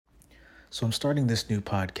So I'm starting this new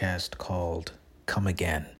podcast called Come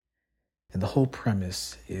Again. And the whole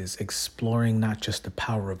premise is exploring not just the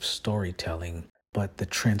power of storytelling, but the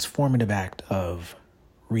transformative act of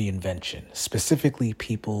reinvention, specifically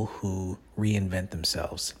people who reinvent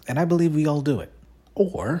themselves. And I believe we all do it.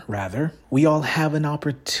 Or rather, we all have an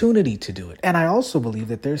opportunity to do it. And I also believe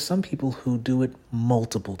that there's some people who do it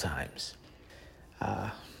multiple times.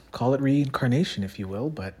 Call it reincarnation, if you will,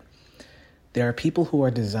 but there are people who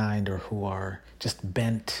are designed or who are just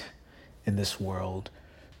bent in this world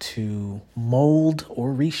to mold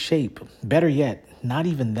or reshape. Better yet, not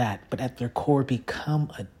even that, but at their core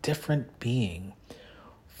become a different being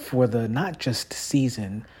for the not just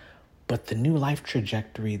season, but the new life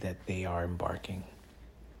trajectory that they are embarking.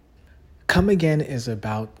 Come Again is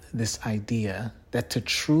about this idea that to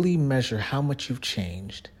truly measure how much you've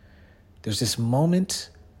changed, there's this moment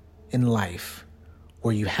in life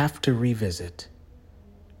where you have to revisit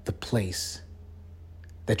the place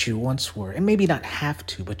that you once were. And maybe not have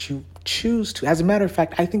to, but you choose to. As a matter of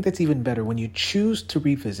fact, I think that's even better when you choose to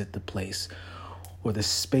revisit the place or the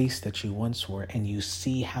space that you once were and you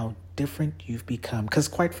see how different you've become. Because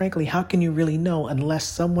quite frankly, how can you really know unless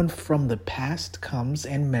someone from the past comes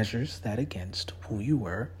and measures that against who you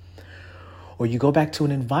were? Or you go back to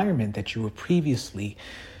an environment that you were previously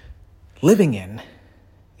living in,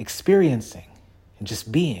 experiencing, and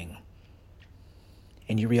just being,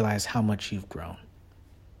 and you realize how much you've grown.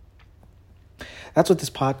 That's what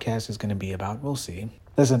this podcast is going to be about. We'll see.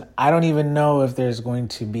 Listen, I don't even know if there's going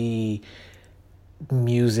to be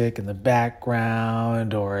music in the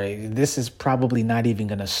background, or this is probably not even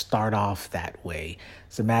going to start off that way.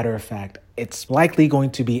 As a matter of fact, it's likely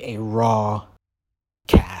going to be a raw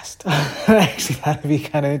cast. Actually, that'd be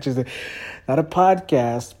kind of interesting. Not a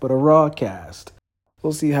podcast, but a raw cast.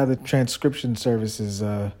 We'll see how the transcription services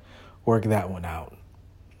work that one out.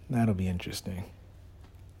 That'll be interesting.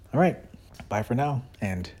 All right. Bye for now,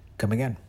 and come again.